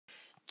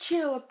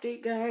Channel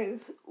update,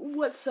 guys.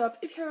 What's up?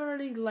 If you haven't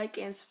already, like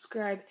and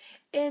subscribe.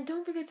 And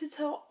don't forget to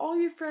tell all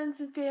your friends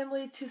and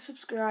family to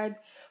subscribe.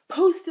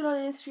 Post it on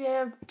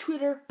Instagram,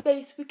 Twitter,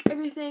 Facebook,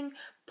 everything.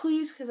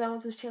 Please, because I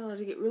want this channel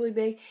to get really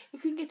big.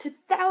 If we can get to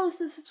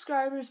 1,000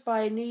 subscribers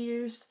by New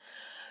Year's,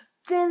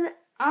 then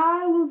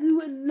I will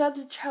do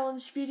another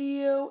challenge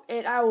video.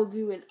 And I will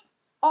do an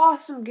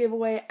awesome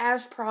giveaway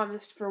as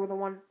promised for the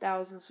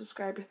 1,000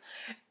 subscribers.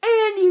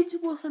 And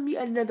YouTube will send me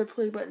another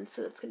play button,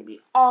 so that's going to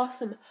be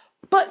awesome.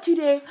 But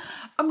today,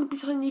 I'm going to be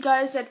telling you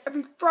guys that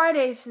every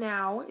Fridays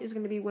now is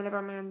going to be whenever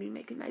I'm going to be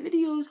making my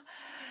videos.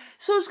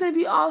 So it's going to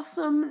be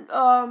awesome.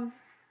 And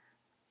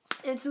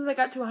since I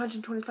got to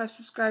 125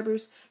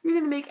 subscribers, we're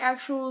going to make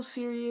actual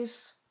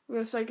serious, we're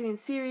going to start getting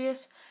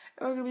serious,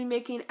 and we're going to be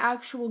making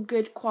actual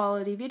good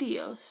quality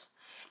videos.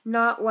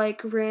 Not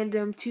like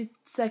random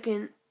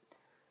 2-second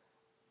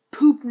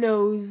poop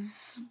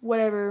nose,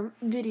 whatever,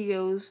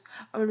 videos.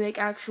 I'm going to make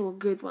actual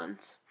good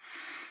ones.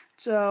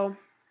 So,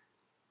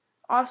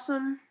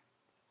 awesome.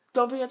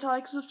 Don't forget to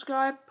like and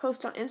subscribe.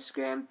 Post on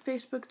Instagram,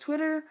 Facebook,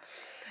 Twitter.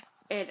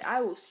 And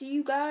I will see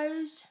you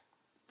guys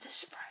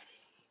this Friday.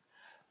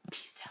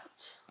 Peace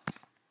out.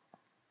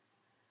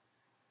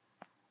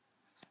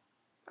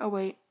 Oh,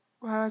 wait.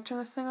 How do I turn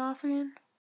this thing off again?